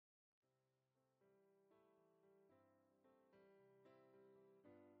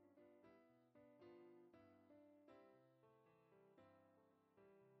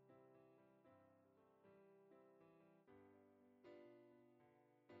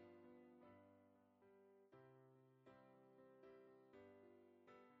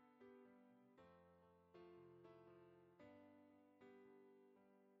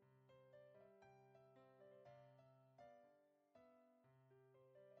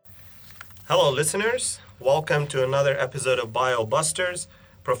Hello, listeners. Welcome to another episode of BioBusters,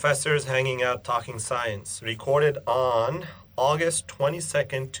 Professors Hanging Out Talking Science, recorded on August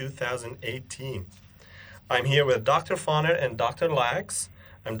 22nd, 2018. I'm here with Dr. Fonner and Dr. Lax.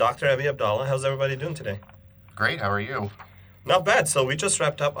 I'm Dr. Abi Abdallah. How's everybody doing today? Great. How are you? Not bad. So we just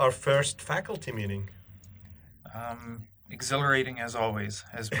wrapped up our first faculty meeting. Exhilarating as always,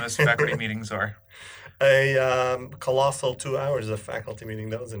 as most faculty meetings are. A colossal 2 hours of faculty meeting.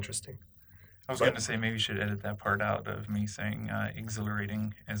 That was interesting. I was going to say maybe you should edit that part out of me saying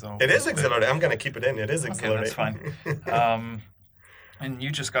exhilarating as always. It is exhilarating. I'm going to keep it in. It is exhilarating. Okay, that's fine. And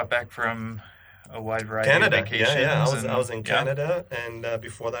you just got back from a wide variety Canada. of vacations. I was in Canada, and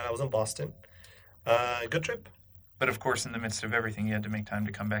before that I was in Boston. Good trip. But of course, in the midst of everything, you had to make time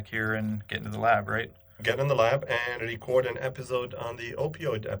to come back here and get into the lab, right? Get in the lab and record an episode on the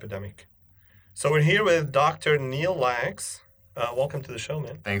opioid epidemic. So we're here with Dr. Neil Lax. Welcome to the show,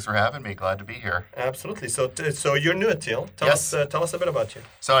 man. Thanks for having me. Glad to be here. Absolutely. So you're new at Teal. Tell us a bit about you.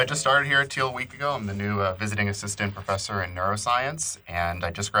 So I just started here at Teal a week ago. I'm the new visiting assistant professor in neuroscience, and I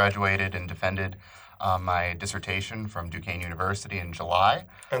just graduated and defended my dissertation from Duquesne University in July.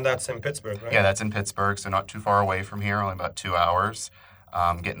 And that's in Pittsburgh, right? Yeah, that's in Pittsburgh, so not too far away from here, only about 2 hours.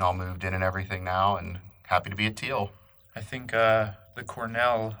 Getting all moved in and everything now, and happy to be at Teal. I think the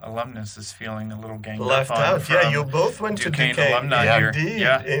Cornell alumnus is feeling a little ganged left up on out. Yeah, you both went Duquesne to Duquesne. alumni here.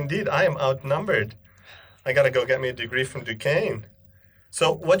 Indeed. I am outnumbered. I got to go get me a degree from Duquesne.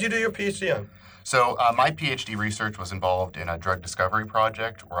 So what did you do your PhD on? So my PhD research was involved in a drug discovery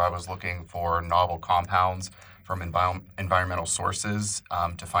project where I was looking for novel compounds from environmental sources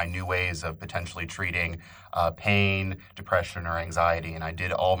to find new ways of potentially treating pain, depression, or anxiety. And I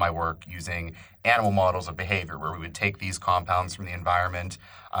did all my work using animal models of behavior where we would take these compounds from the environment,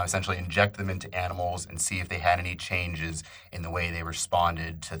 essentially inject them into animals and see if they had any changes in the way they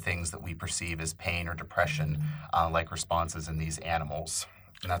responded to things that we perceive as pain or depression, like responses in these animals.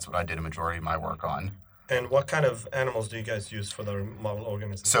 And that's what I did a majority of my work on. And what kind of animals do you guys use for the model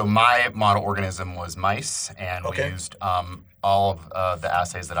organism? So my model organism was mice, and we used all of the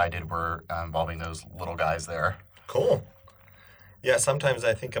assays that I did were involving those little guys there. Cool. Yeah, sometimes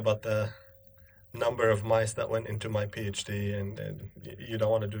I think about the number of mice that went into my PhD, and you don't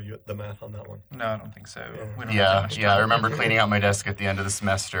want to do the math on that one. No, I don't think so. Yeah. I remember cleaning out my desk at the end of the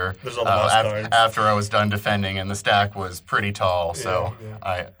semester after I was done defending, and the stack was pretty tall, so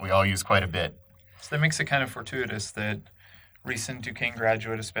we all used quite a bit. So that makes it kind of fortuitous that recent Duquesne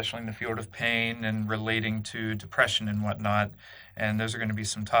graduate, especially in the field of pain and relating to depression and whatnot, and those are going to be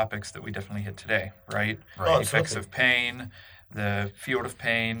some topics that we definitely hit today, right? Oh, the effects of pain, the field of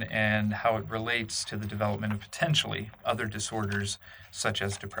pain, and how it relates to the development of potentially other disorders such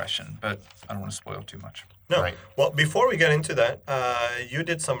as depression. But I don't want to spoil too much. No. Right. Well, before we get into that, you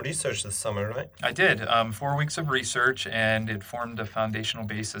did some research this summer, right? I did. 4 weeks of research, and it formed a foundational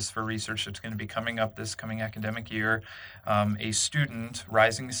basis for research that's going to be coming up this coming academic year. A student,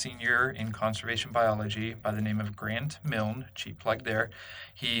 rising senior in conservation biology by the name of Grant Milne, cheap plug there,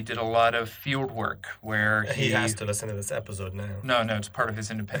 he did a lot of field work where he has to listen to this episode now. No, it's part of his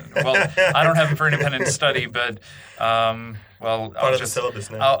independent. Well, I don't have him for independent study, but part of the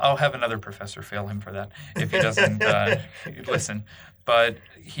syllabus now. I'll have another professor fail him for that if he doesn't listen. But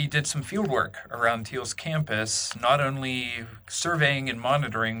he did some field work around Teal's campus, not only surveying and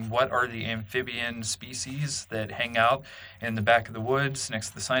monitoring what are the amphibian species that hang out in the back of the woods next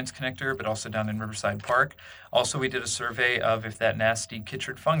to the Science Connector, but also down in Riverside Park. Also, we did a survey of if that nasty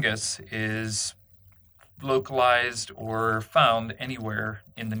chytrid fungus is localized or found anywhere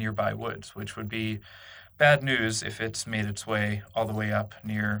in the nearby woods, which would be bad news if it's made its way all the way up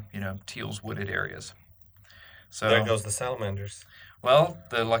near, Teal's wooded areas. So there goes the salamanders. Well,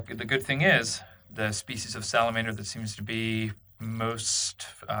 the good thing is the species of salamander that seems to be most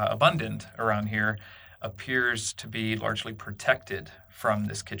abundant around here appears to be largely protected from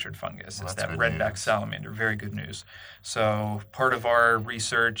this chytrid fungus. Well, it's that redback salamander. Very good news. So part of our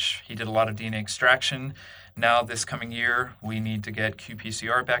research, he did a lot of DNA extraction. Now this coming year, we need to get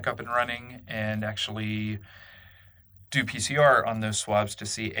qPCR back up and running and actually do PCR on those swabs to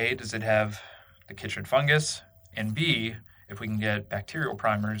see, A, does it have the chytrid fungus, and B, if we can get bacterial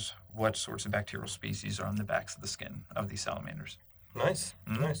primers, what sorts of bacterial species are on the backs of the skin of these salamanders. Nice.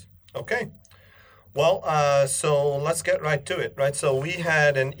 Okay. Well, so let's get right to it, right? So we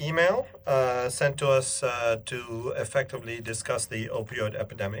had an email sent to us to effectively discuss the opioid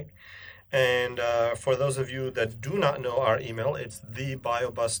epidemic. And for those of you that do not know our email, it's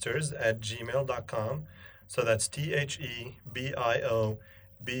thebiobusters@gmail.com. So that's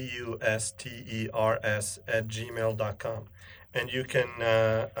THEBIOBUSTERS@gmail.com. and you can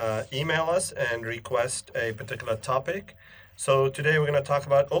email us and request a particular topic. So today we're going to talk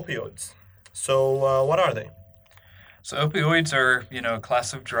about opioids. So what are they? So opioids are, a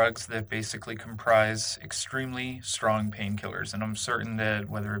class of drugs that basically comprise extremely strong painkillers. And I'm certain that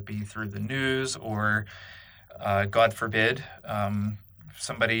whether it be through the news or, God forbid,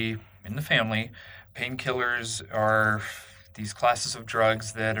 somebody in the family, painkillers are these classes of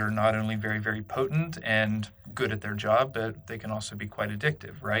drugs that are not only very, very potent and good at their job, but they can also be quite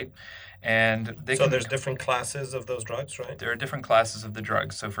addictive, right? And there's different classes of those drugs, right? There are different classes of the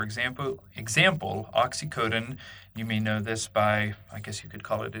drugs. So, for example, oxycodone, you may know this by, I guess you could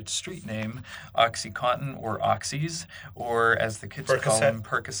call it its street name, OxyContin or Oxys, or as the kids call them,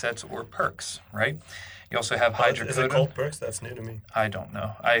 Percocets or Perks, right? You also have hydrocodone. Is it called Perks? That's new to me. I don't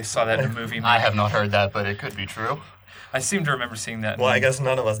know. I saw that in a movie. I have not heard that, but it could be true. I seem to remember seeing that. Well, I guess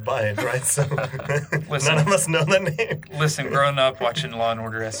none of us buy it, right? So Listen, none of us know the name. Listen, growing up watching Law &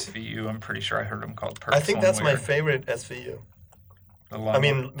 Order SVU, I'm pretty sure I heard them called Perks. I think that's my favorite SVU.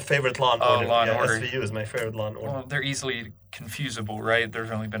 Favorite Law & Order. Law & Order. SVU is my favorite Law & Order. Well, they're easily confusable, right?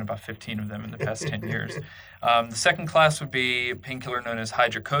 There's only been about 15 of them in the past 10 years. The second class would be a painkiller known as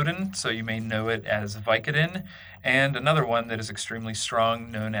hydrocodone, so you may know it as Vicodin, and another one that is extremely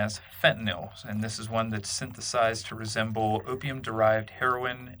strong known as fentanyl, and this is one that's synthesized to resemble opium-derived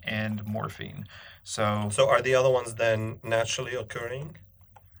heroin and morphine. So are the other ones then naturally occurring?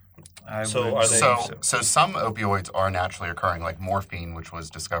 So some opioids are naturally occurring, like morphine, which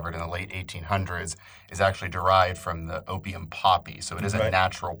was discovered in the late 1800s, is actually derived from the opium poppy. So it is a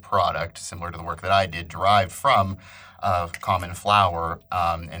natural product, similar to the work that I did, derived from common flower,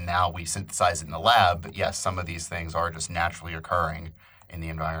 and now we synthesize it in the lab. But yes, some of these things are just naturally occurring in the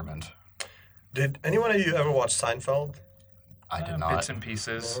environment. Did anyone of you ever watch Seinfeld? I did not. Bits and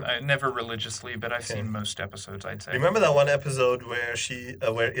pieces. Never religiously, but I've seen most episodes, I'd say. Remember that one episode where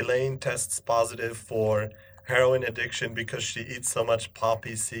where Elaine tests positive for heroin addiction because she eats so much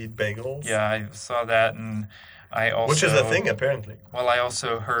poppy seed bagels? Yeah, I saw that, and I also... Which is a thing, apparently. Well, I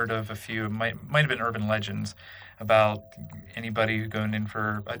also heard of a few, might have been urban legends, about anybody going in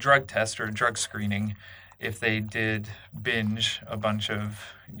for a drug test or a drug screening, if they did binge a bunch of,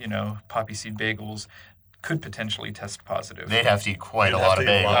 poppy seed bagels, could potentially test positive. They'd have to eat quite a lot of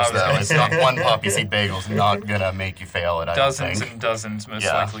bagels, though. It's not one poppy seed bagel's not going to make you fail it, I don't think. Dozens and dozens, most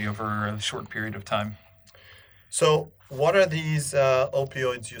likely, over a short period of time. So what are these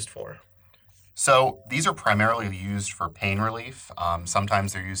opioids used for? So these are primarily used for pain relief.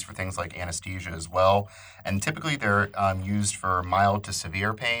 Sometimes they're used for things like anesthesia as well. And typically they're used for mild to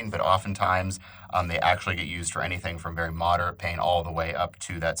severe pain, but oftentimes they actually get used for anything from very moderate pain all the way up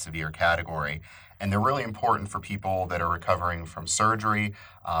to that severe category. And they're really important for people that are recovering from surgery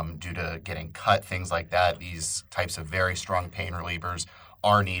due to getting cut, things like that. These types of very strong pain relievers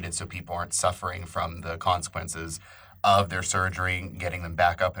are needed so people aren't suffering from the consequences of their surgery, getting them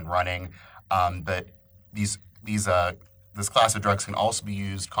back up and running. But this class of drugs can also be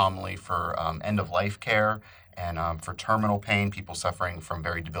used commonly for end-of-life care and for terminal pain, people suffering from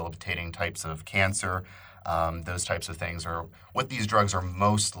very debilitating types of cancer. Those types of things are what these drugs are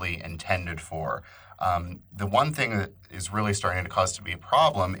mostly intended for. The one thing that is really starting to cause to be a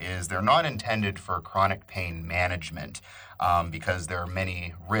problem is they're not intended for chronic pain management because there are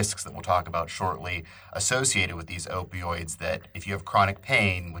many risks that we'll talk about shortly associated with these opioids that if you have chronic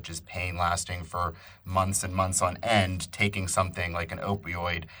pain, which is pain lasting for months and months on end, taking something like an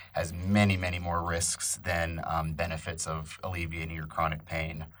opioid has many, many more risks than benefits of alleviating your chronic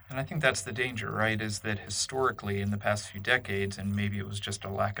pain. And I think that's the danger, right, is that historically in the past few decades, and maybe it was just a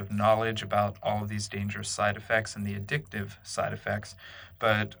lack of knowledge about all of these dangerous side effects and the addictive side effects,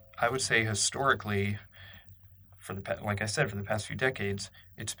 but I would say historically, like I said, for the past few decades,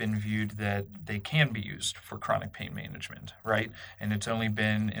 it's been viewed that they can be used for chronic pain management, right? And it's only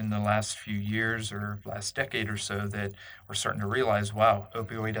been in the last few years or last decade or so that we're starting to realize, wow,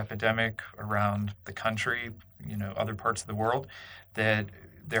 opioid epidemic around the country, other parts of the world, that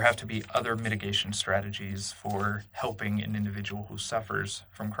there have to be other mitigation strategies for helping an individual who suffers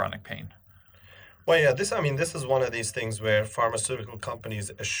from chronic pain. Well, yeah, this is one of these things where pharmaceutical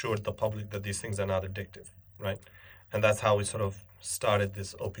companies assured the public that these things are not addictive, right? And that's how we sort of started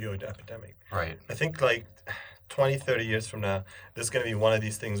this opioid epidemic. Right. I think like 20, 30 years from now, this is going to be one of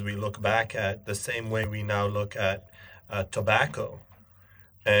these things we look back at the same way we now look at tobacco.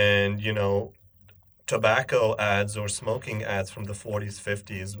 And, tobacco ads or smoking ads from the 40s,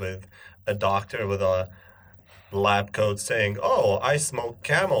 50s with a doctor with a lab coat saying, oh, I smoke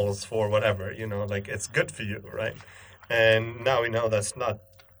Camels for whatever, like it's good for you, right? And now we know that's not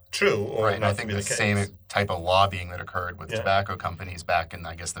true or Right, and not I to think be the the case. same type of lobbying that occurred with Yeah. tobacco companies back in,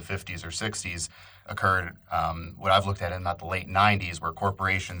 I guess, the 50s or 60s occurred, what I've looked at in about the late 90s, where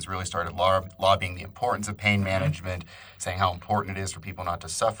corporations really started lobbying the importance of pain management, saying how important it is for people not to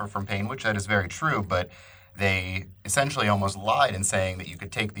suffer from pain, which that is very true, but they essentially almost lied in saying that you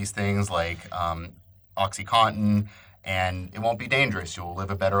could take these things like OxyContin and it won't be dangerous. You'll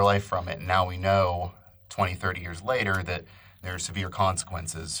live a better life from it. And now we know 20, 30 years later that there are severe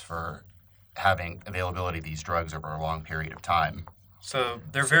consequences for having availability of these drugs over a long period of time. So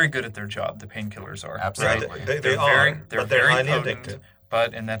they're very good at their job, the painkillers are. Absolutely. They They're are, they're but they're very highly potent, addictive.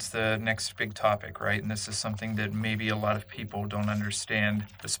 But, and that's the next big topic, right? And this is something that maybe a lot of people don't understand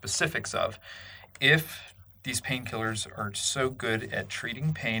the specifics of. If these painkillers are so good at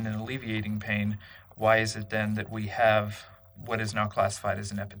treating pain and alleviating pain, why is it then that we have what is now classified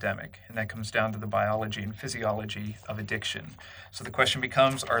as an epidemic? And that comes down to the biology and physiology of addiction. So the question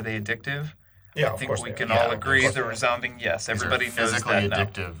becomes, are they addictive? Yeah, I of think course we they can are. all Yeah, of agree course the they are. resounding yes. These Everybody are knows physically that now.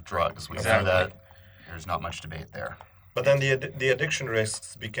 addictive drugs. We Exactly. know that. There's not much debate there. But then the addiction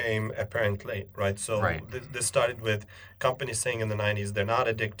risks became apparent late, right? So Right. This started with companies saying in the 90s they're not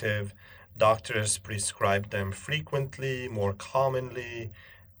addictive. Doctors prescribed them frequently, more commonly,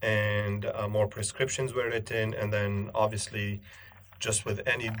 and more prescriptions were written. And then obviously, just with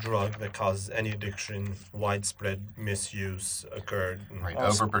any drug that causes any addiction, widespread misuse occurred. Right.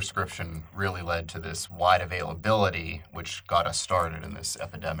 Overprescription really led to this wide availability, which got us started in this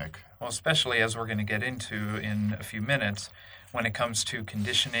epidemic. Well, especially as we're going to get into in a few minutes, when it comes to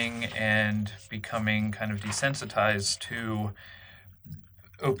conditioning and becoming kind of desensitized to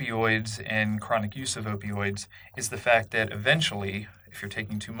opioids and chronic use of opioids, is the fact that eventually, if you're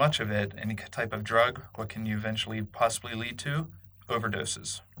taking too much of it, any type of drug, what can you eventually possibly lead to?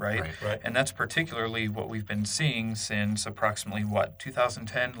 Overdoses, right? Right. And that's particularly what we've been seeing since approximately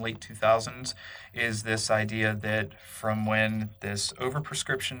 2010, late 2000s, is this idea that from when this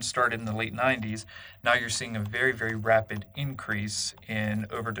overprescription started in the late 90s, now you're seeing a very, very rapid increase in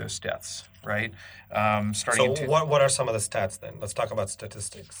overdose deaths, right? So what are some of the stats then? Let's talk about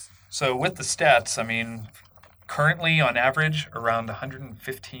statistics. So with the stats, I mean, currently on average, around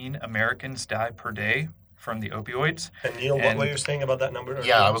 115 Americans die per day from the opioids. And Neil, what were you saying about that number?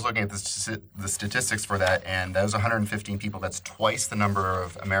 Yeah, I was looking at the statistics for that, and those 115 people, that's twice the number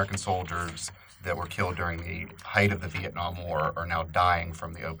of American soldiers that were killed during the height of the Vietnam War are now dying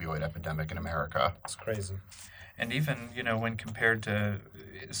from the opioid epidemic in America. It's crazy. And even, when compared to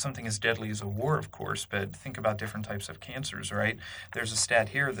something as deadly as a war, of course, but think about different types of cancers, right? There's a stat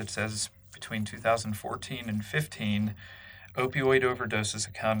here that says between 2014 and 15, opioid overdoses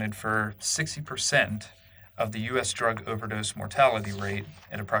accounted for 60% of the U.S. drug overdose mortality rate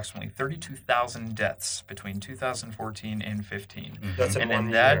at approximately 32,000 deaths between 2014 and 15. That's And in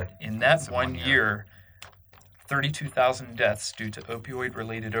in that That's in one 1 year. year, 32,000 deaths due to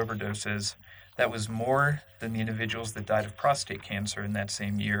opioid-related overdoses. That was more than the individuals that died of prostate cancer in that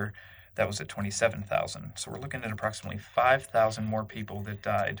same year. That was at 27,000. So we're looking at approximately 5,000 more people that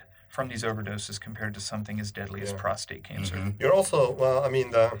died from these overdoses compared to something as deadly as prostate cancer. You're also, well, I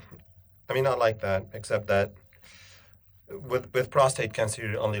mean, not like that, except that with prostate cancer,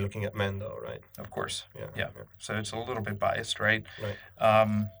 you're only looking at men, though, right? Of course. Yeah. So it's a little bit biased, right? Right.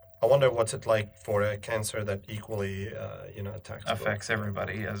 I wonder what's it like for a cancer that equally, attacks Affects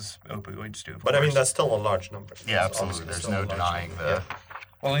everybody as opioids do. of But I mean, course. that's still a large number. Yeah, It's absolutely. obviously There's still no a large denying number. the...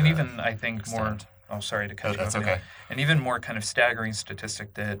 Well, and even I think more. extent. Oh, sorry to cut you That's off. okay. Neil. An even more kind of staggering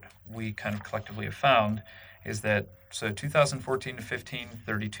statistic that we kind of collectively have found is that 2014 to 15,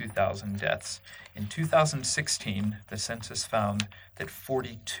 32,000 deaths. In 2016, the census found that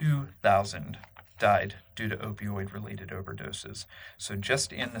 42,000 died due to opioid-related overdoses. So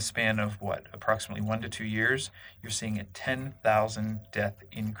just in the span of approximately 1 to 2 years, you're seeing a 10,000 death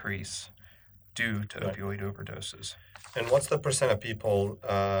increase due to opioid overdoses. And what's the percent of people?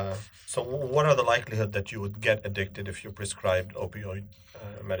 So, what are the likelihood that you would get addicted if you prescribed opioid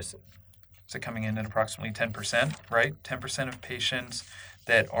medicine? So coming in at approximately 10%, right? 10% of patients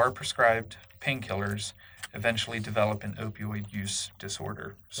that are prescribed painkillers eventually develop an opioid use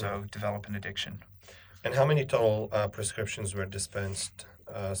disorder, so develop an addiction. And how many total prescriptions were dispensed,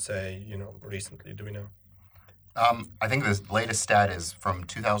 recently? Do we know? I think the latest stat is from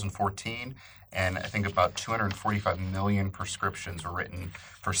 2014, and I think about 245 million prescriptions were written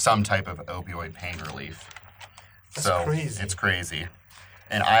for some type of opioid pain relief. That's so crazy. It's crazy.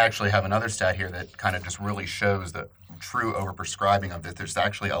 And I actually have another stat here that kind of just really shows the true overprescribing of it. There's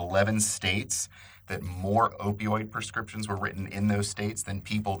actually 11 states that more opioid prescriptions were written in those states than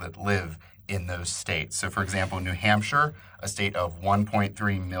people that live in those states. So, for example, New Hampshire, a state of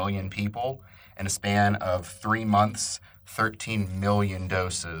 1.3 million people, in a span of 3 months, 13 million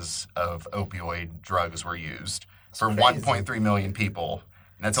doses of opioid drugs were used for 1.3 million people.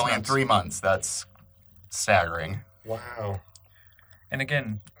 And that's only in 3 months. That's staggering. Wow. And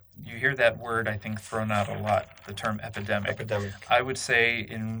again, you hear that word, I think, thrown out a lot, the term epidemic. Epidemic. I would say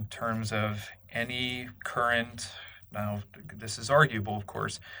in terms of any current, now this is arguable, of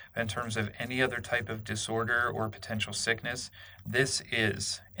course, but in terms of any other type of disorder or potential sickness, this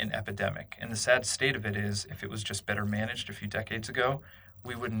is an epidemic. And the sad state of it is, if it was just better managed a few decades ago,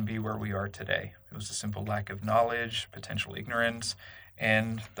 we wouldn't be where we are today. It was a simple lack of knowledge, potential ignorance,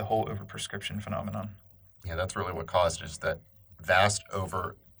 and the whole overprescription phenomenon. Yeah, that's really what caused it, is that vast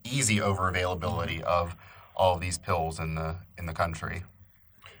easy overavailability of all of these pills in the country.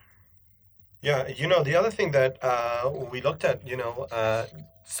 Yeah, the other thing that we looked at,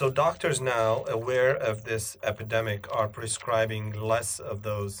 so doctors now aware of this epidemic are prescribing less of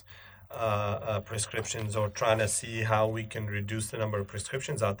those prescriptions, or trying to see how we can reduce the number of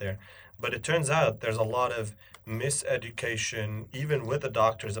prescriptions out there. But it turns out there's a lot of miseducation, even with the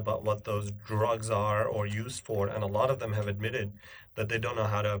doctors, about what those drugs are or used for. And a lot of them have admitted that they don't know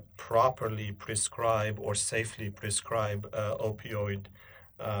how to properly prescribe or safely prescribe opioid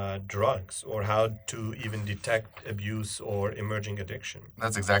drugs, or how to even detect abuse or emerging addiction.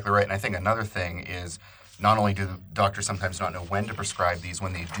 That's exactly right. And I think another thing is, not only do doctors sometimes not know when to prescribe these,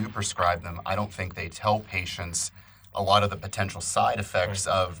 when they do prescribe them, I don't think they tell patients a lot of the potential side effects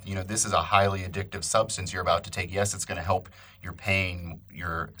of, this is a highly addictive substance you're about to take. Yes, it's going to help your pain,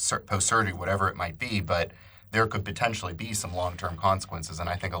 your post-surgery, whatever it might be, but there could potentially be some long-term consequences. And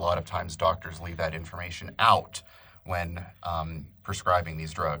I think a lot of times doctors leave that information out when prescribing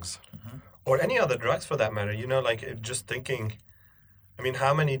these drugs. Mm-hmm. Or any other drugs for that matter. Just thinking,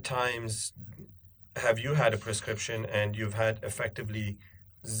 how many times have you had a prescription and you've had effectively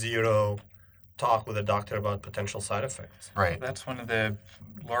zero talk with a doctor about potential side effects? Right. That's one of the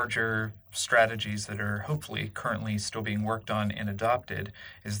larger strategies that are hopefully currently still being worked on and adopted,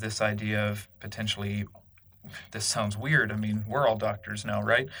 is this idea of potentially, this sounds weird, we're all doctors now,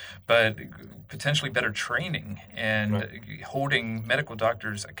 right? But potentially better training and holding medical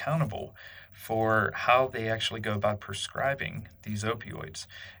doctors accountable for how they actually go about prescribing these opioids.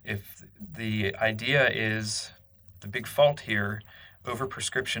 If the idea is the big fault here,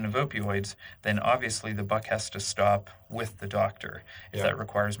 overprescription of opioids, then obviously the buck has to stop with the doctor. If that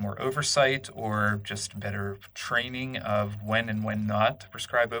requires more oversight or just better training of when and when not to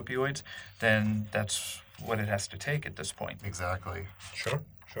prescribe opioids, then that's what it has to take at this point. Exactly. Sure,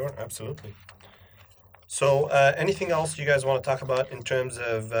 absolutely. So anything else you guys want to talk about in terms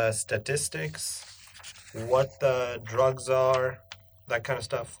of statistics, what the drugs are, that kind of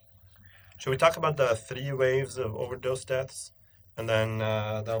stuff? Should we talk about the 3 waves of overdose deaths? And then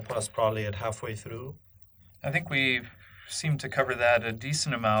that'll put us probably at halfway through. I think we seem to cover that a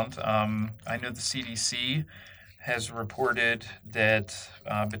decent amount. I know the CDC has reported that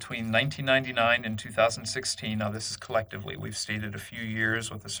between 1999 and 2016, now this is collectively, we've stated a few years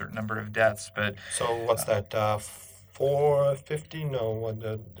with a certain number of deaths, but... So what's that, 450?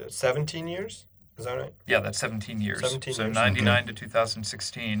 No, 17 years? Is that right? Yeah, that's 17 years. 17 so years. 99 to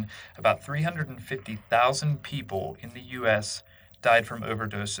 2016, about 350,000 people in the U.S. died from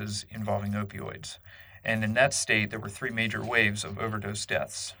overdoses involving opioids. And in that state, there were 3 major waves of overdose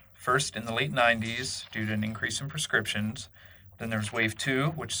deaths. First, in the late 90s, due to an increase in prescriptions. Then there's wave 2,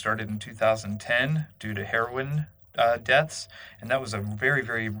 which started in 2010 due to heroin deaths. And that was a very,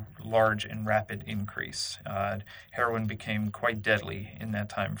 very large and rapid increase. Heroin became quite deadly in that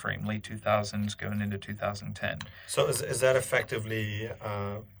time frame, late 2000s going into 2010. So is that effectively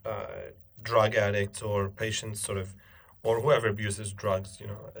drug addicts or patients or whoever abuses drugs,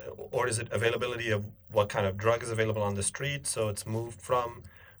 or is it availability of what kind of drug is available on the street, so it's moved from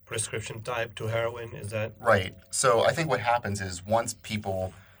prescription type to heroin? Is that... Right. So I think what happens is, once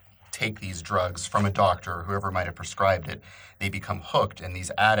people take these drugs from a doctor or whoever might have prescribed it, they become hooked, and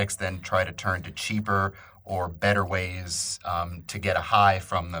these addicts then try to turn to cheaper or better ways to get a high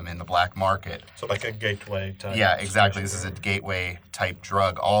from them in the black market. So like a gateway type. Yeah, exactly. This is a gateway type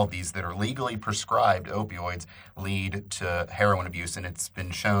drug. All of these that are legally prescribed opioids lead to heroin abuse, and it's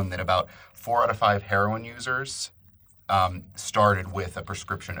been shown that about 4 out of 5 heroin users started with a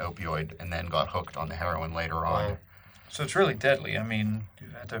prescription opioid and then got hooked on the heroin later on. Wow. So it's really deadly.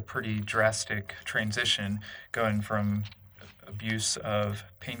 You've had a pretty drastic transition going from abuse of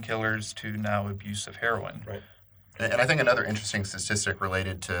painkillers to now abuse of heroin. Right. And I think another interesting statistic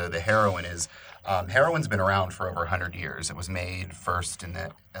related to the heroin is heroin's been around for over 100 years. It was made first in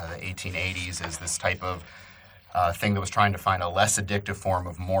the 1880s as this type of thing that was trying to find a less addictive form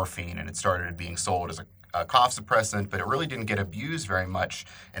of morphine, and it started being sold as a cough suppressant, but it really didn't get abused very much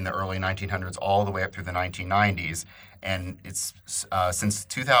in the early 1900s all the way up through the 1990s. And it's since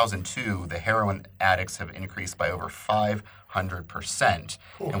 2002, the heroin addicts have increased by over 500%.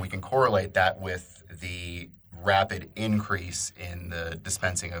 And we can correlate that with the rapid increase in the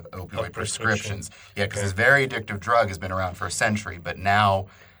dispensing of opioid prescriptions. Yeah, because this very addictive drug has been around for a century, but now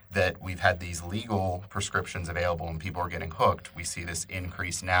that we've had these legal prescriptions available and people are getting hooked, we see this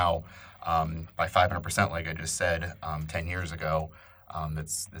increase now by 500%, like I just said, 10 years ago.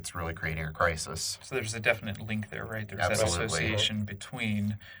 That's really creating a crisis. So there's a definite link there, right? There's Absolutely. that association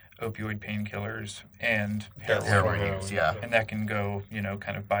between opioid painkillers and heroin. Heroin use, yeah. And that can go,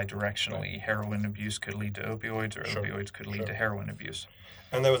 kind of bidirectionally. Heroin abuse could lead to opioids, or opioids could lead to heroin abuse.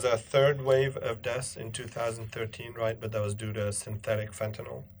 And there was a third wave of deaths in 2013, right? But that was due to synthetic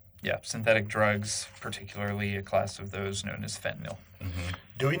fentanyl. Yeah, synthetic drugs, particularly a class of those known as fentanyl. Mm-hmm.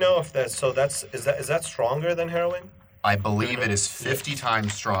 Do we know if that's is that stronger than heroin? I believe it is 50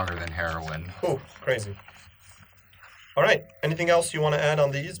 times stronger than heroin. Oh, crazy. All right. Anything else you want to add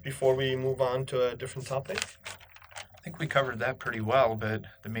on these before we move on to a different topic? I think we covered that pretty well, but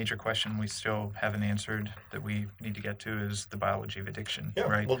the major question we still haven't answered that we need to get to is the biology of addiction,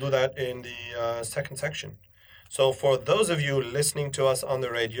 right? We'll do that in the second section. So for those of you listening to us on the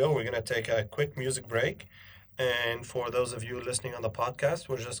radio, we're going to take a quick music break. And for those of you listening on the podcast,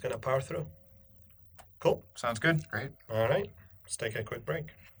 we're just going to power through. Cool? Sounds good. Great. All right. Let's take a quick break.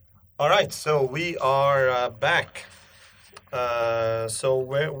 All right. So we are back.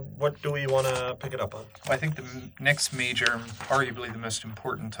 What do we want to pick it up on? Well, I think the next major, arguably the most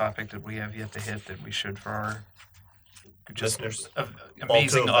important topic that we have yet to hit that we should for our listeners,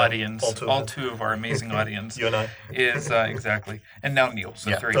 amazing audience, all two of our amazing audience, you and I, is exactly, and now Neil,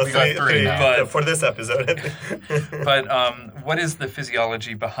 so three. So we got three now. But for this episode. But what is the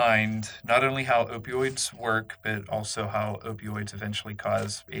physiology behind not only how opioids work, but also how opioids eventually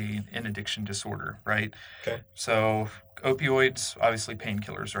cause an addiction disorder, right? Okay. So opioids, obviously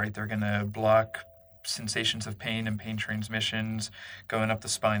painkillers, right? They're going to block sensations of pain and pain transmissions going up the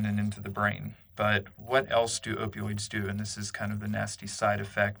spine and into the brain. But what else do opioids do? And this is kind of the nasty side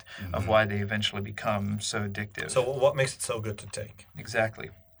effect of why they eventually become so addictive. So what makes it so good to take? Exactly.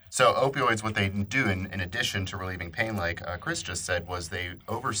 So opioids, what they do in addition to relieving pain, like Chris just said, was they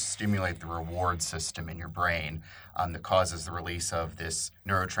overstimulate the reward system in your brain that causes the release of this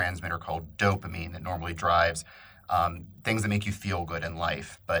neurotransmitter called dopamine that normally drives things that make you feel good in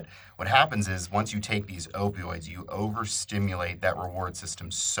life. But what happens is once you take these opioids, you overstimulate that reward system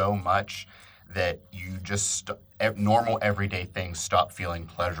so much that you just, normal everyday things stop feeling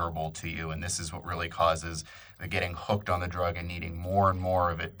pleasurable to you. And this is what really causes the getting hooked on the drug and needing more and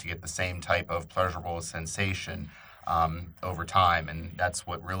more of it to get the same type of pleasurable sensation over time. And that's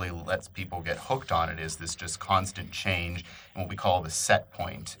what really lets people get hooked on it, is this just constant change in what we call the set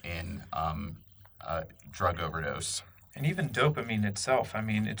point in drug overdose. And even dopamine itself, I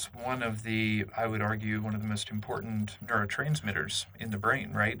mean, it's one of the, I would argue, one of the most important neurotransmitters in the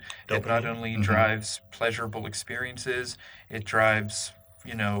brain, right? Dopamine. It not only drives pleasurable experiences, it drives,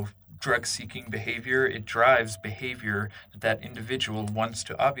 drug-seeking behavior. It drives behavior that individual wants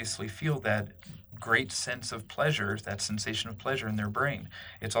to obviously feel that great sense of pleasure, that sensation of pleasure in their brain.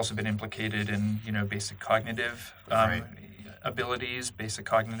 It's also been implicated in, basic cognitive abilities, basic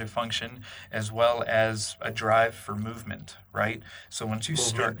cognitive function, as well as a drive for movement, right? So once you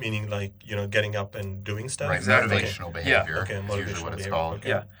start... Meaning like, getting up and doing stuff? Right, motivational behavior. Yeah. Okay, is usually what it's called. Okay.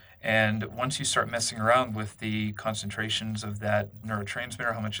 Yeah. And once you start messing around with the concentrations of that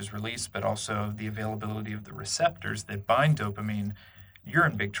neurotransmitter, how much is released, but also the availability of the receptors that bind dopamine, you're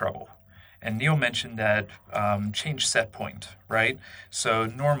in big trouble. And Neil mentioned that change set point, right? So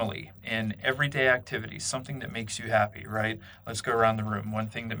normally in everyday activities, something that makes you happy, right? Let's go around the room. One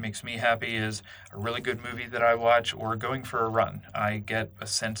thing that makes me happy is a really good movie that I watch or going for a run. I get a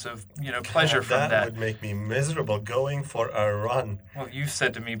sense of, pleasure from that. That would make me miserable, going for a run. Well, you've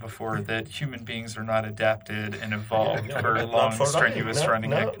said to me before that human beings are not adapted and evolved for long, strenuous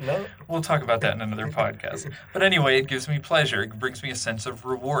running. No. We'll talk about that in another podcast. But anyway, it gives me pleasure. It brings me a sense of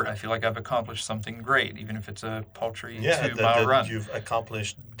reward. I feel like I've accomplished something great, even if it's a paltry 2-mile run. You've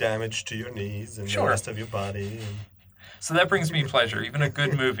accomplished damage to your knees and the rest of your body. So that brings me pleasure. Even a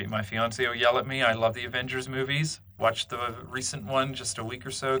good movie. My fiance will yell at me. I love the Avengers movies. Watched the recent one just a week or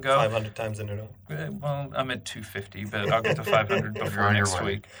so ago. 500 times in a row. Well, I'm at 250, but I'll get to 500 before next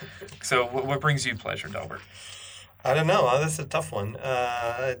week. So what brings you pleasure, Delbert? I don't know. That's a tough one.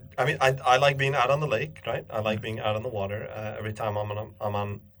 I mean, I like being out on the lake, right? I like being out on the water. Every time I'm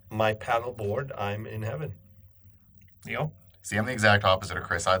on my paddle board, I'm in heaven. Neil? See, I'm the exact opposite of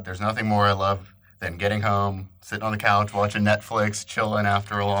Chris. There's nothing more I love than getting home, sitting on the couch, watching Netflix, chilling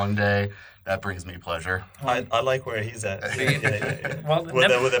after a long day. That brings me pleasure. I like where he's at. Well,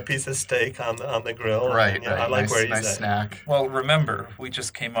 with a piece of steak on the grill. Right, Yeah, right. I like Nice, where he's nice at. snack. Well, remember, we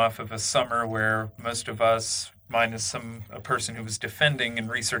just came off of a summer where most of us, minus a person who was defending and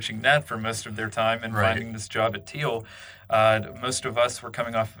researching that for most of their time and Right. finding this job at Teal, most of us were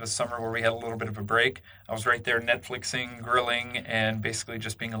coming off of a summer where we had a little bit of a break. I was right there Netflixing, grilling, and basically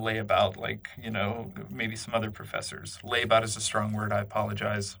just being a layabout, like, maybe some other professors. Layabout is a strong word. I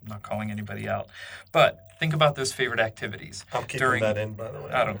apologize. I'm not calling anybody out. But think about those favorite activities. I'm keeping that in, by the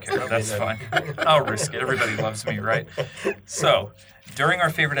way. I don't care. That's fine. I'll risk it. Everybody loves me, right? So, during our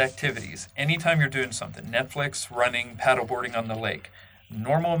favorite activities, anytime you're doing something, Netflix, running, paddleboarding on the lake,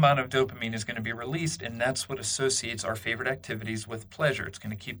 normal amount of dopamine is going to be released, and that's what associates our favorite activities with pleasure. It's going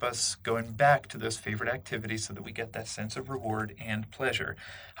to keep us going back to those favorite activities so that we get that sense of reward and pleasure.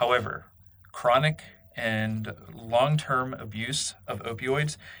 However, chronic and long-term abuse of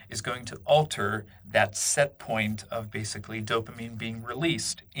opioids is going to alter that set point of basically dopamine being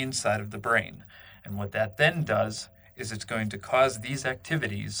released inside of the brain. And what that then does is it's going to cause these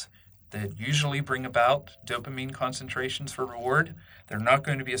activities that usually bring about dopamine concentrations for reward, they're not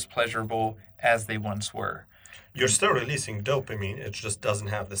going to be as pleasurable as they once were. You're still releasing dopamine. It just doesn't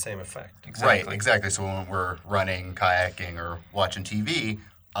have the same effect. Exactly. Right, exactly. So when we're running, kayaking, or watching TV,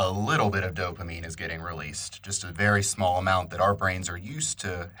 a little bit of dopamine is getting released, just a very small amount that our brains are used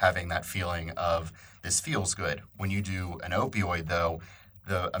to having that feeling of this feels good. When you do an opioid, though,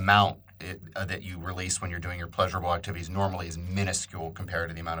 the amount that you release when you're doing your pleasurable activities normally is minuscule compared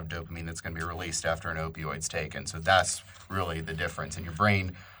to the amount of dopamine that's going to be released after an opioid's taken. So that's really the difference. In your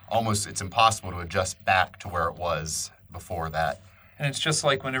brain, it's impossible to adjust back to where it was before that. And it's just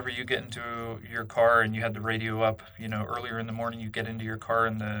like whenever you get into your car and you had the radio up, earlier in the morning you get into your car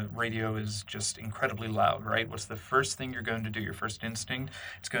and the radio is just incredibly loud, right? What's the first thing you're going to do? Your first instinct?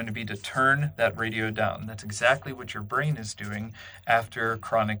 It's going to be to turn that radio down. That's exactly what your brain is doing after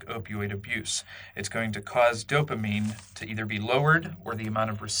chronic opioid abuse. It's going to cause dopamine to either be lowered or the amount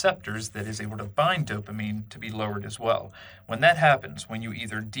of receptors that is able to bind dopamine to be lowered as well. When that happens, when you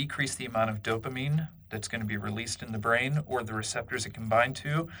either decrease the amount of dopamine that's going to be released in the brain or the receptors it can bind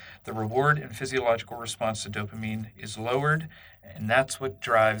to, the reward and physiological response to dopamine is lowered, and that's what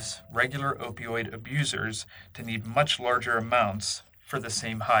drives regular opioid abusers to need much larger amounts for the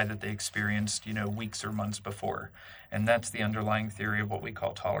same high that they experienced, weeks or months before. And that's the underlying theory of what we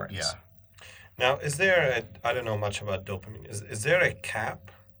call tolerance. Yeah. Now, I don't know much about dopamine. Is there a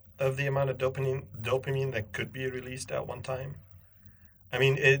cap of the amount of dopamine that could be released at one time? I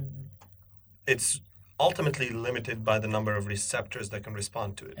mean, it's ultimately limited by the number of receptors that can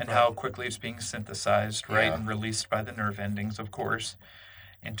respond to it. And right? how quickly it's being synthesized, right, Yeah. and released by the nerve endings, of course.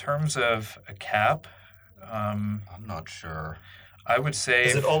 In terms of a cap, I'm not sure. I would say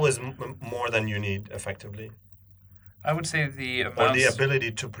Is it always more than you need, effectively? I would say the Or amounts. the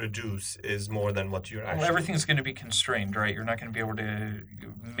ability to produce is more than what you're actually... Well, everything's going to be constrained, right? You're not going to be able to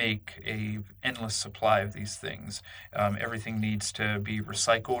make a endless supply of these things. Everything needs to be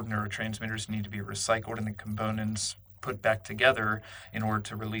recycled. Neurotransmitters need to be recycled, and the components put back together in order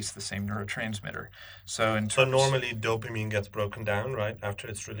to release the same neurotransmitter. So normally dopamine gets broken down, right, after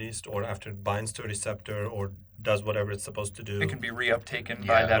it's released or after it binds to a receptor or does whatever it's supposed to do. It can be reuptaken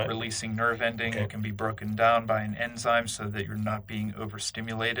by that right. releasing nerve ending. Okay. It can be broken down by an enzyme so that you're not being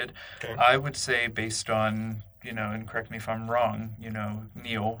overstimulated. Okay. I would say based on, and correct me if I'm wrong,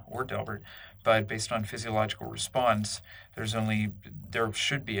 Neil or Delbert, but based on physiological response, there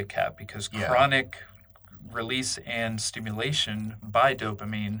should be a cap because chronic release and stimulation by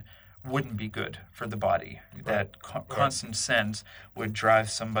dopamine wouldn't be good for the body. Right. That constant sense would drive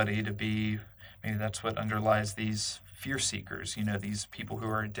somebody to be, maybe that's what underlies these fear seekers, these people who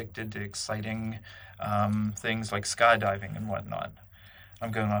are addicted to exciting things like skydiving and whatnot.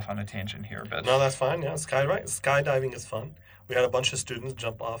 I'm going off on a tangent here, but... No, that's fine, yeah. Skydiving is fun. We had a bunch of students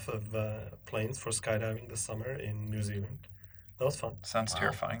jump off of planes for skydiving this summer in New Zealand. That was fun. Sounds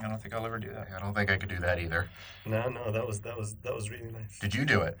terrifying. I don't think I'll ever do that. I don't think I could do that either. No, that was really nice. Did you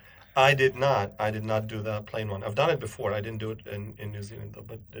do it? I did not. I did not do the plane one. I've done it before. I didn't do it in New Zealand though,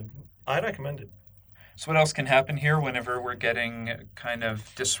 but I recommend it. So what else can happen here whenever we're getting kind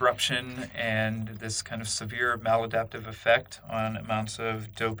of disruption and this kind of severe maladaptive effect on amounts of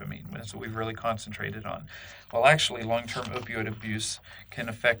dopamine? That's what we've really concentrated on. Well, actually, long-term opioid abuse can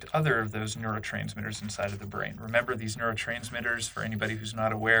affect other of those neurotransmitters inside of the brain. Remember, these neurotransmitters, for anybody who's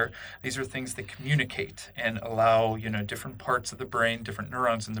not aware, these are things that communicate and allow, different parts of the brain, different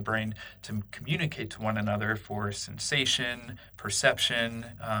neurons in the brain to communicate to one another for sensation, perception,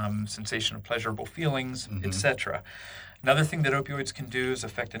 sensation of pleasurable feelings, etc. Another thing that opioids can do is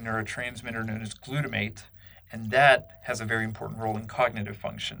affect a neurotransmitter known as glutamate, and that has a very important role in cognitive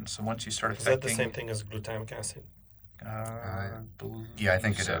function. So once you start affecting... Is that the same thing as glutamic acid? I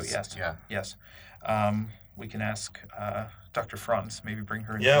think it is. Yes. Yeah. Yes. We can ask Dr. Franz, maybe bring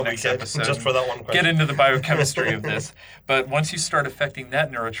her into Yeah, the we next can, episode. just for that one question. Get into the biochemistry of this. But once you start affecting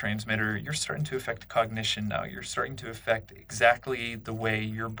that neurotransmitter, you're starting to affect cognition now. You're starting to affect exactly the way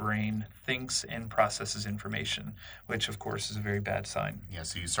your brain thinks and processes information, which, of course, is a very bad sign. Yeah,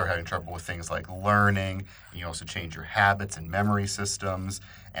 so you start having trouble with things like learning, and you also change your habits and memory systems.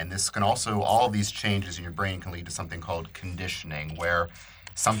 And this can also, all of these changes in your brain can lead to something called conditioning, where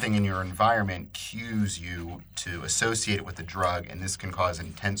something in your environment cues you to associate it with the drug, and this can cause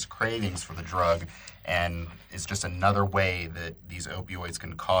intense cravings for the drug, and it's just another way that these opioids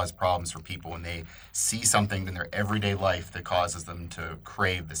can cause problems for people when they see something in their everyday life that causes them to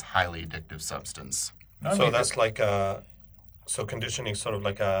crave this highly addictive substance. So that's like so conditioning, sort of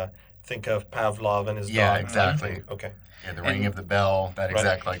like think of Pavlov and his dog. Yeah, exactly. Okay. Yeah, the ringing of the bell, that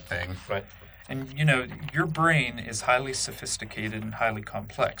exact like thing. Right. And, your brain is highly sophisticated and highly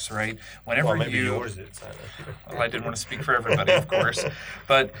complex, right? Whenever Maybe yours is. Well, I didn't want to speak for everybody, of course.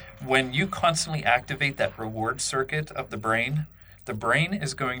 But when you constantly activate that reward circuit of the brain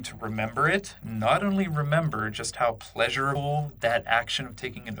is going to remember it, not only remember just how pleasurable that action of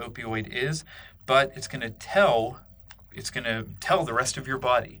taking an opioid is, but it's going to tell the rest of your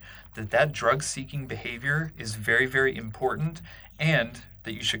body that drug-seeking behavior is very, very important and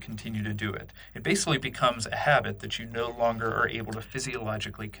that you should continue to do it. It basically becomes a habit that you no longer are able to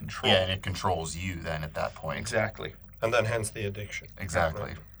physiologically control. Yeah, and it controls you then at that point. Exactly. And then hence the addiction. Exactly.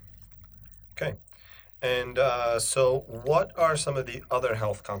 Right. Okay. And so what are some of the other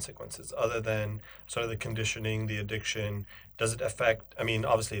health consequences other than sort of the conditioning, the addiction? Does it affect,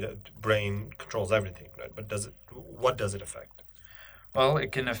 obviously the brain controls everything, right? But what does it affect? Well,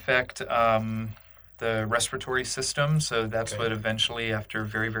 it can affect the respiratory system. So that's what eventually, after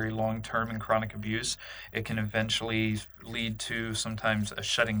very, very long-term and chronic abuse, it can eventually lead to sometimes a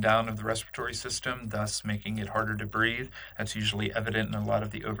shutting down of the respiratory system, thus making it harder to breathe. That's usually evident in a lot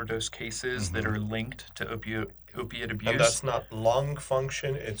of the overdose cases that are linked to opiate abuse. And that's not lung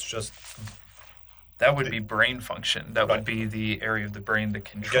function, it's just... That would be brain function. That would be the area of the brain that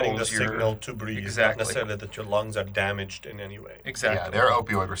controls getting the signal to breathe, exactly. Not necessarily that your lungs are damaged in any way. Exactly. Yeah, there are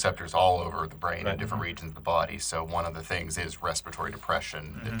opioid receptors all over the brain in different regions of the body. So one of the things is respiratory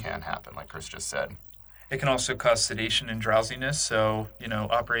depression that can happen, like Chris just said. It can also cause sedation and drowsiness. So,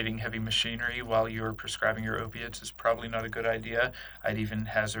 operating heavy machinery while you're prescribing your opiates is probably not a good idea. I'd even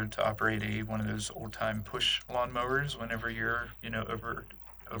hazard to operate one of those old-time push lawnmowers whenever you're,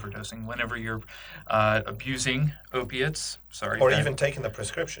 overdosing, whenever you're abusing opiates. Or even taking the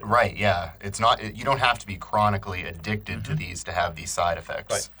prescription. Right, yeah. You don't have to be chronically addicted to these to have these side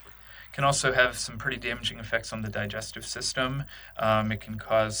effects. Right. Can also have some pretty damaging effects on the digestive system. It can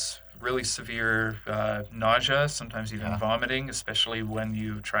cause really severe nausea, sometimes even vomiting, especially when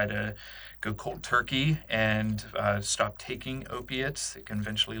you try to go cold turkey and stop taking opiates. It can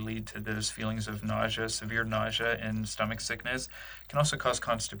eventually lead to those feelings of nausea, severe nausea, and stomach sickness. It can also cause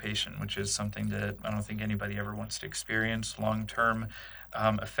constipation, which is something that I don't think anybody ever wants to experience. Long-term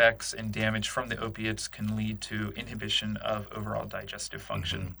effects and damage from the opiates can lead to inhibition of overall digestive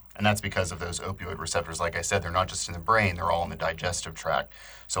function. And that's because of those opioid receptors. Like I said, they're not just in the brain, they're all in the digestive tract.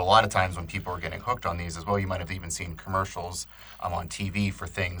 So a lot of times when people are getting hooked on these as well, you might have even seen commercials on TV for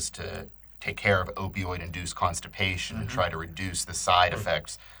things to take care of opioid-induced constipation and try to reduce the side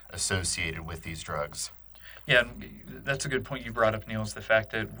effects associated with these drugs. Yeah, that's a good point you brought up, Neil, is the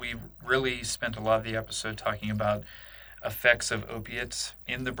fact that we really spent a lot of the episode talking about effects of opiates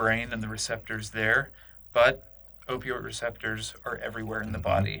in the brain and the receptors there, but opioid receptors are everywhere in the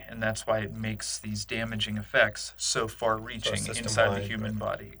body, and that's why it makes these damaging effects so far-reaching inside the human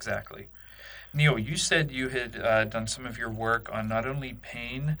body. Exactly. Neil, you said you had done some of your work on not only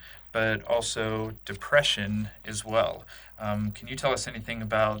pain, but also depression as well. Can you tell us anything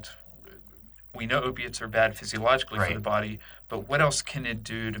about, we know opiates are bad physiologically for the body, but what else can it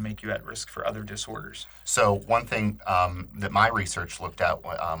do to make you at risk for other disorders? So one thing that my research looked at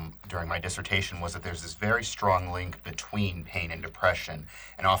during my dissertation was that there's this very strong link between pain and depression.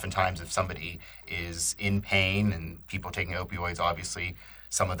 And oftentimes if somebody is in pain, and people taking opioids obviously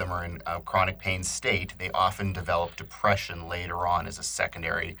some of them are in a chronic pain state, they often develop depression later on as a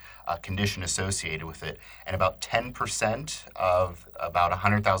secondary condition associated with it. And about 10% of about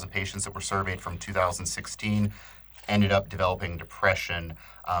 100,000 patients that were surveyed from 2016 ended up developing depression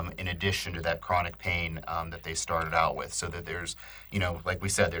in addition to that chronic pain that they started out with. So that there's, like we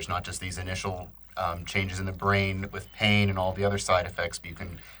said, there's not just these initial changes in the brain with pain and all the other side effects, but you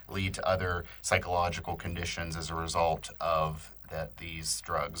can lead to other psychological conditions as a result of these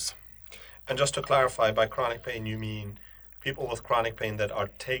drugs. And just to clarify, by chronic pain, you mean people with chronic pain that are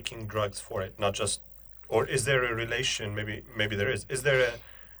taking drugs for it, not just, or is there a relation, maybe there is there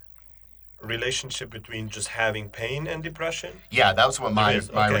a relationship between just having pain and depression? Yeah, that's what my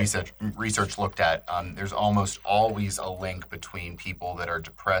Okay. research looked at. There's almost always a link between people that are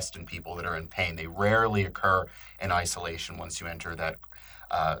depressed and people that are in pain. They rarely occur in isolation once you enter that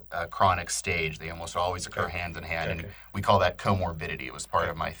chronic stage. They almost always occur hand in hand, and we call that comorbidity. It was part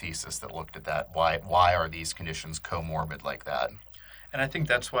of my thesis that looked at that. Why are these conditions comorbid like that? And I think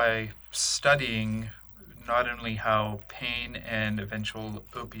that's why studying not only how pain and eventual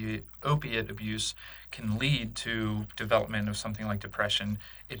opiate abuse can lead to development of something like depression,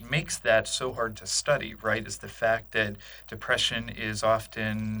 it makes that so hard to study, right? Is the fact that depression is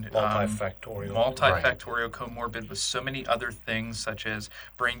often multifactorial, comorbid with so many other things such as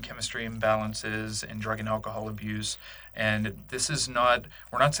brain chemistry imbalances and drug and alcohol abuse. And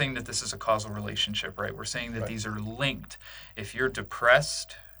we're not saying that this is a causal relationship, right? We're saying that these are linked. If you're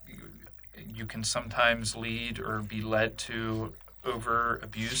depressed, you can sometimes lead or be led to over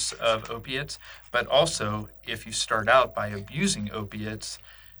abuse of opiates, but also if you start out by abusing opiates,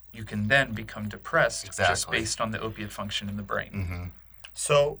 you can then become depressed just based on the opiate function in the brain. Mm-hmm.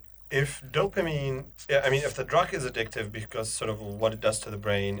 So if dopamine, if the drug is addictive because sort of what it does to the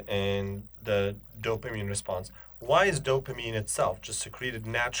brain and the dopamine response, why is dopamine itself just secreted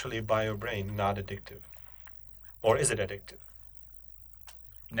naturally by your brain not addictive? Or is it addictive?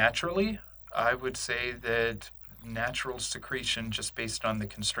 Naturally, I would say that natural secretion, just based on the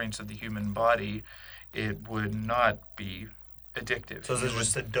constraints of the human body, it would not be addictive. So this is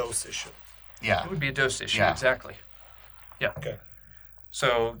just a dose issue? Yeah. It would be a dose issue, exactly. Yeah. Okay.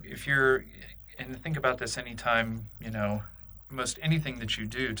 So and think about this anytime, most anything that you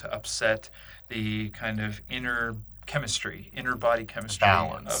do to upset the kind of inner body chemistry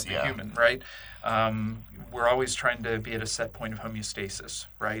balance, of the human, right? We're always trying to be at a set point of homeostasis,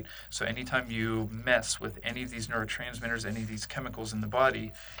 right? So anytime you mess with any of these neurotransmitters, any of these chemicals in the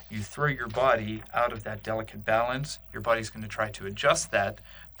body, you throw your body out of that delicate balance. Your body's going to try to adjust that,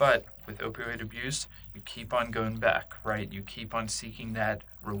 but with opioid abuse, you keep on going back, right? You keep on seeking that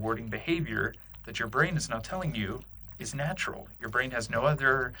rewarding behavior that your brain is now telling you is natural. Your brain has no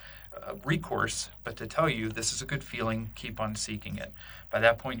other recourse but to tell you this is a good feeling, keep on seeking it. By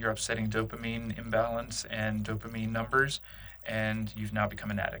that point, you're upsetting dopamine imbalance and dopamine numbers, and you've now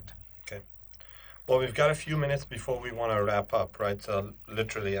become an addict. Okay. Well, we've got a few minutes before we want to wrap up, right? So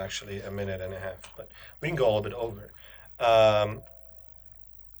literally, actually, a minute and a half, but we can go a little bit over.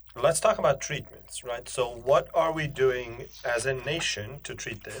 Let's talk about treatments, right? So what are we doing as a nation to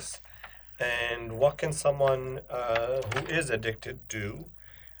treat this? And what can someone who is addicted do?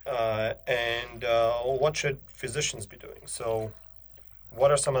 And what should physicians be doing? So what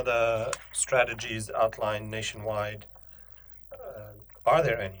are some of the strategies outlined nationwide? Are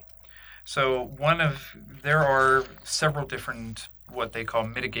there any? So there are several different what they call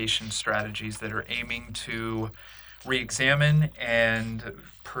mitigation strategies that are aiming to re-examine and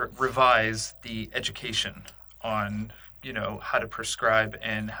revise the education on how to prescribe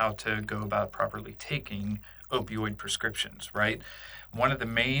and how to go about properly taking opioid prescriptions, right? One of the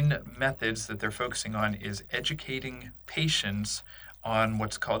main methods that they're focusing on is educating patients on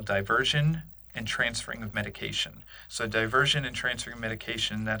what's called diversion and transferring of medication. So diversion and transferring of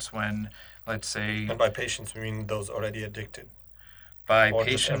medication, that's when, let's say... And by patients, we mean those already addicted? By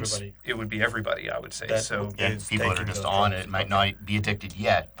patients, it would be everybody, I would say. People that are just on it might not be addicted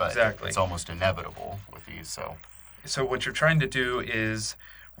yet, but it's almost inevitable with these. So what you're trying to do is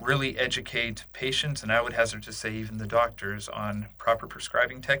really educate patients, and I would hazard to say even the doctors, on proper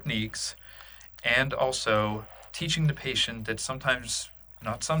prescribing techniques, and also teaching the patient that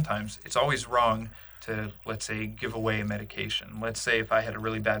it's always wrong to, let's say, give away a medication. Let's say if I had a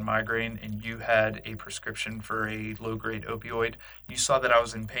really bad migraine and you had a prescription for a low-grade opioid, You saw that I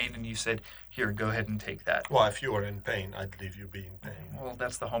was in pain and you said, here, go ahead and take that. Well, if you were in pain, I'd leave you be in pain. Well,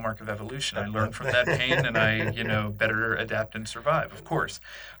 that's the hallmark of evolution. I learned from that pain and I, better adapt and survive, of course.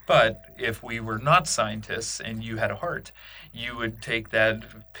 But if we were not scientists and you had a heart, you would take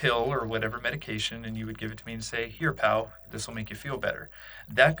that pill or whatever medication and you would give it to me and say, here, pal, this will make you feel better.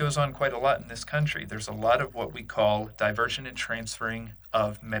 That goes on quite a lot in this country. There's a lot of what we call diversion and transferring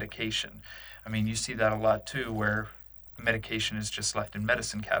of medication. I mean, you see that a lot too, where medication is just left in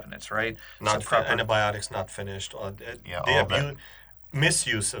medicine cabinets, right? Antibiotics not finished.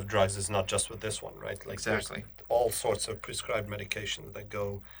 Misuse of drugs is not just with this one, right? Like exactly. There's all sorts of prescribed medications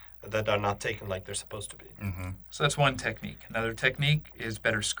that are not taken like they're supposed to be. Mm-hmm. So that's one technique. Another technique is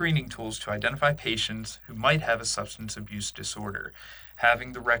better screening tools to identify patients who might have a substance abuse disorder.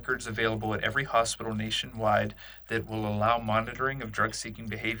 Having the records available at every hospital nationwide that will allow monitoring of drug-seeking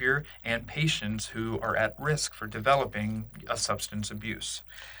behavior and patients who are at risk for developing a substance abuse.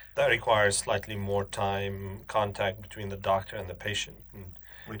 That requires slightly more time contact between the doctor and the patient.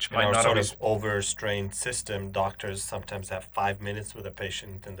 Which in might our not sort always... of overstrained system, doctors sometimes have 5 minutes with a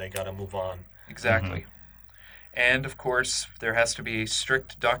patient and they got to move on. Exactly. And, of course, there has to be a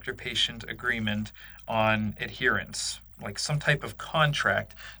strict doctor-patient agreement on adherence, like some type of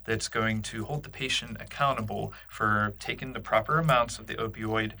contract that's going to hold the patient accountable for taking the proper amounts of the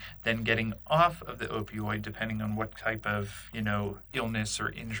opioid, then getting off of the opioid depending on what type of, illness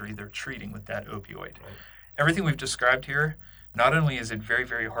or injury they're treating with that opioid. Right. Everything we've described here, not only is it very,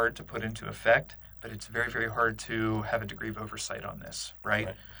 very hard to put into effect, but it's very, very hard to have a degree of oversight on this, right?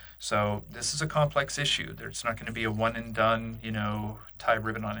 So this is a complex issue. There's not going to be a one and done, tie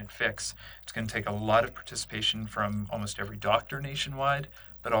ribbon on it fix. It's going to take a lot of participation from almost every doctor nationwide,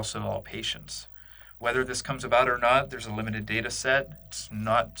 but also all patients. Whether this comes about or not, there's a limited data set. It's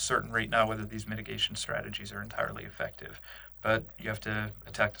not certain right now whether these mitigation strategies are entirely effective. But you have to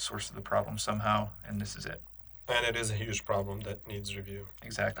attack the source of the problem somehow, and this is it. And it is a huge problem that needs review.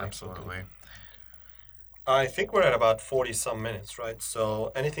 Exactly. Absolutely. I think we're at about 40-some minutes, right?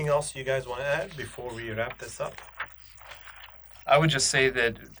 So anything else you guys want to add before we wrap this up? I would just say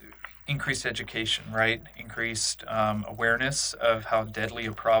that increased education, right? Increased awareness of how deadly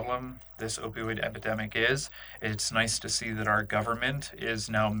a problem this opioid epidemic is. It's nice to see that our government is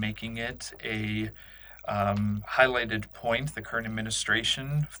now making it a highlighted point, the current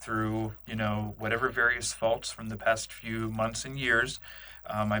administration, through, whatever various faults from the past few months and years.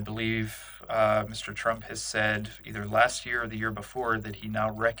 I believe Mr. Trump has said either last year or the year before that he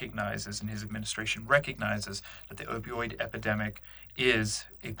now recognizes, and his administration recognizes, that the opioid epidemic is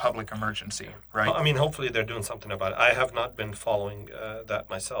a public emergency, right? Well, I mean, hopefully they're doing something about it. I have not been following that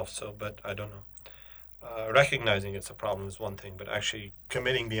myself, but I don't know. Recognizing it's a problem is one thing, but actually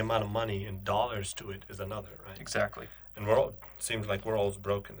committing the amount of money in dollars to it is another, right? Exactly. And seems like we're all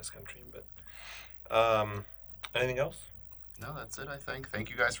broke in this country. But anything else? No, that's it, I think.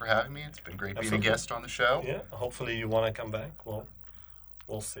 Thank you guys for having me. It's been great being a guest on the show. Yeah, hopefully you want to come back. We'll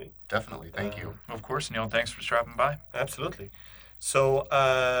see. Definitely. Thank you. Of course, Neil. Thanks for dropping by. Absolutely. So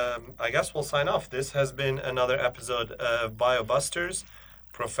I guess we'll sign off. This has been another episode of BioBusters,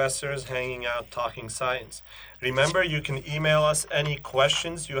 professors hanging out talking science. Remember, you can email us any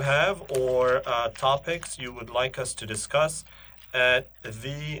questions you have or topics you would like us to discuss at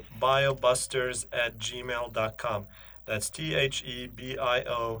thebiobusters@gmail.com. That's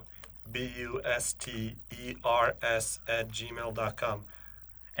THEBIOBUSTERS@gmail.com.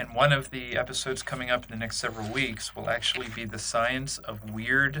 And one of the episodes coming up in the next several weeks will actually be the science of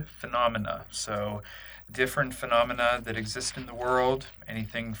weird phenomena. So different phenomena that exist in the world,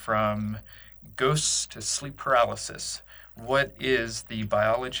 anything from ghosts to sleep paralysis. What is the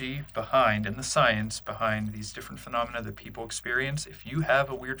biology behind and the science behind these different phenomena that people experience? If you have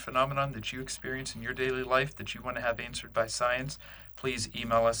a weird phenomenon that you experience in your daily life that you want to have answered by science, please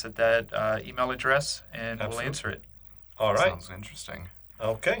email us at that email address and we'll answer it. All right. Sounds interesting.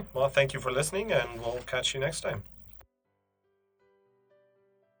 Okay. Well, thank you for listening, and we'll catch you next time.